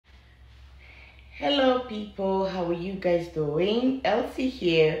Hello people, how are you guys doing? Elsie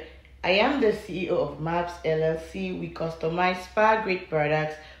here. I am the CEO of MABSS LLC. We customize spa grade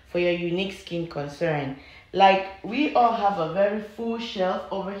products for your unique skin concern. Like, we all have a very full shelf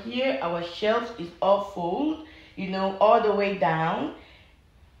over here. Our shelf is all full, all the way down.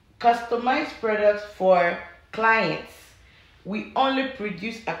 Customized products for clients. We only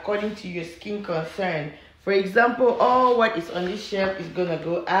produce according to your skin concern. For example, all what is on this shelf is gonna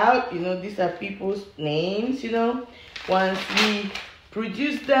go out. These are people's names. Once we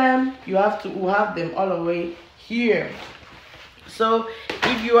produce them, we'll have them all the way here. So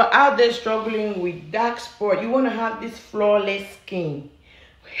if you are out there struggling with dark spot, you want to have this flawless skin,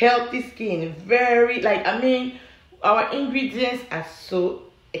 healthy skin, our ingredients are so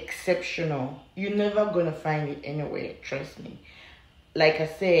exceptional. You're never gonna find it anywhere, trust me. Like I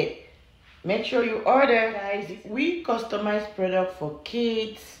said, make sure you order, guys. We customize product for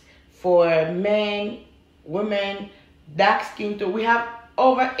kids, for men, women, dark skin tone. We have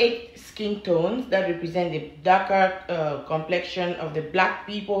over 8 skin tones that represent the darker complexion of the black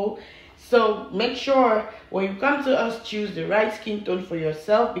people. So make sure when you come to us, choose the right skin tone for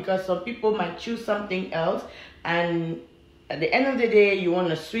yourself, because some people might choose something else, and at the end of the day, you want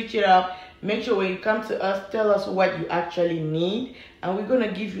to switch it up. Make sure when you come to us, tell us what you actually need, and we're going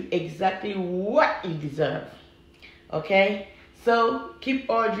to give you exactly what you deserve. Okay? So keep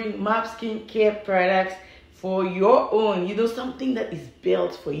ordering MABSS skincare products for your own. Something that is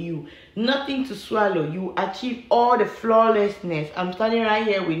built for you. Nothing to swallow. You achieve all the flawlessness. I'm standing right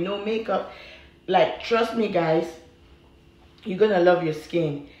here with no makeup. Like, trust me, guys, you're going to love your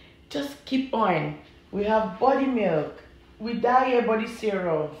skin. Just keep on. We have body milk. We dye hair body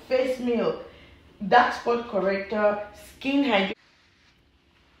serum, face milk, dark spot corrector, skin hydration.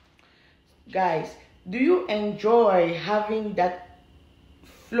 Guys, do you enjoy having that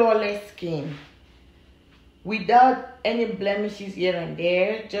flawless skin without any blemishes here and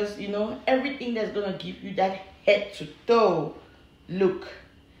there? Just, everything that's going to give you that head to toe look.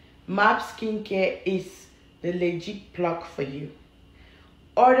 MABSS skincare is the legit plug for you.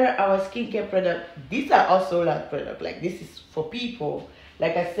 Order our skincare product. These are also sold out product. Like, this is for people.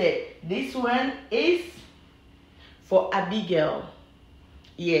 Like I said, this one is for Abigail.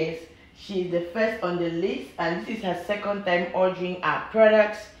 Yes, she is the first on the list, and this is her second time ordering our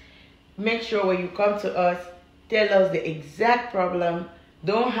products. Make sure when you come to us, tell us the exact problem.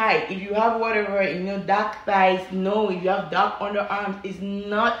 Don't hide. If you have whatever, dark thighs, if you have dark underarms,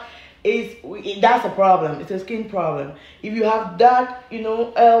 that's a problem. It's a skin problem. If you have dark,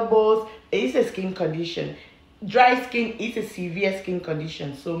 elbows, it's a skin condition. Dry skin is a severe skin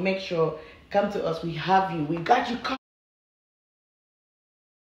condition. So make sure, come to us. We have you. We got you covered.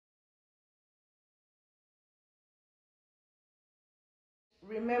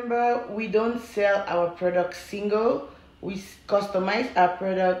 Remember, we don't sell our product single. We customize our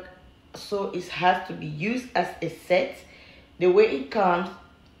product so it has to be used as a set. The way it comes,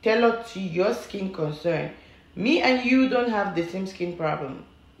 tailored to your skin concern. Me and you don't have the same skin problem.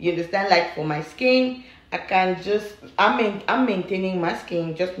 You understand? Like, for my skin, I'm maintaining my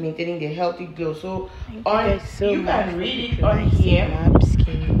skin, just maintaining the healthy glow. So you can read it on here, MABSS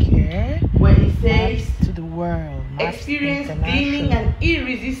skincare, where it says to the world, experience gleaming and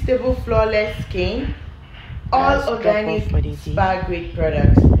irresistible flawless skin, all organic spa grade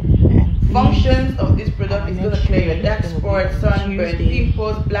products. Functions of this product is going to clear your dark spots, sunburn,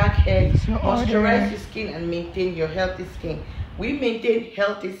 pimples, blackheads, moisturize your skin, and maintain your healthy skin. We maintain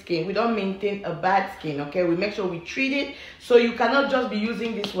healthy skin. We don't maintain a bad skin, okay? We make sure we treat it. So you cannot just be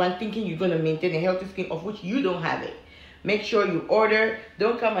using this one thinking you're going to maintain a healthy skin of which you don't have it. Make sure you order.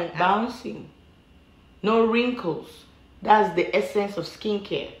 Don't come and bouncing. No wrinkles. That's the essence of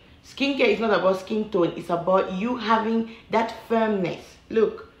skincare. Skincare is not about skin tone. It's about you having that firmness.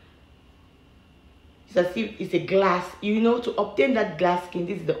 Look. It's as if it's a glass. To obtain that glass skin,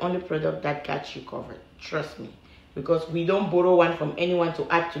 this is the only product that got you covered. Trust me. Because we don't borrow one from anyone to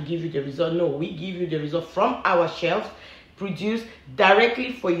add to give you the result. No, we give you the result from our shelves, produced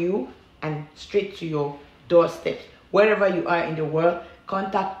directly for you and straight to your doorstep. Wherever you are in the world,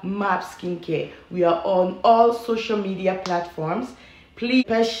 contact MABSS Skincare. We are on all social media platforms. Please,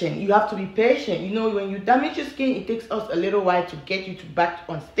 patient. You have to be patient. When you damage your skin, it takes us a little while to get you back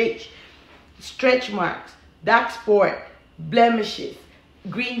on stage. Stretch marks, dark spot, blemishes,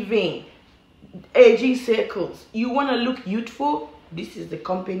 green vein, aging circles. You want to look youthful? This is the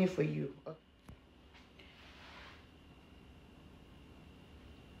company for you.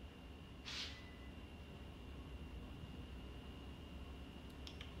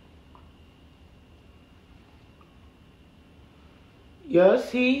 You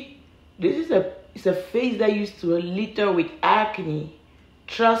see, this is a it's a face that used to litter with acne.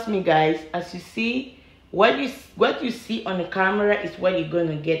 Trust me, guys, as you see, what you see on the camera is what you're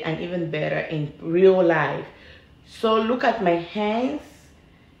gonna get, and even better in real life. So look at my hands.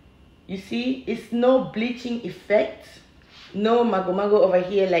 You see, it's no bleaching effect, no mago over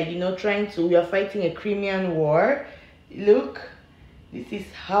here, like, you know, we are fighting a Crimean war. Look, this is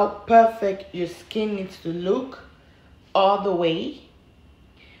how perfect your skin needs to look, all the way.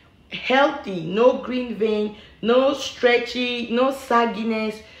 Healthy, no green vein, no stretchy, no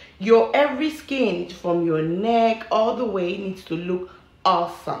sagginess. Your every skin from your neck all the way needs to look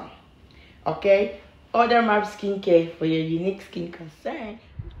awesome. Okay, order MABSS skincare for your unique skin concern.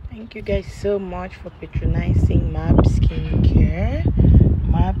 Thank you guys so much for patronizing MABSS skincare.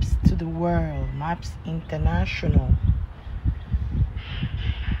 MABSS to the world, MABSS International.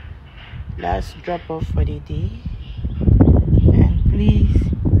 Last drop off for the day, and please,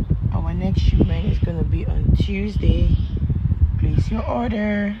 our next shipment is going to be on Tuesday. Place your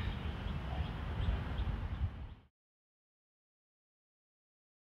order.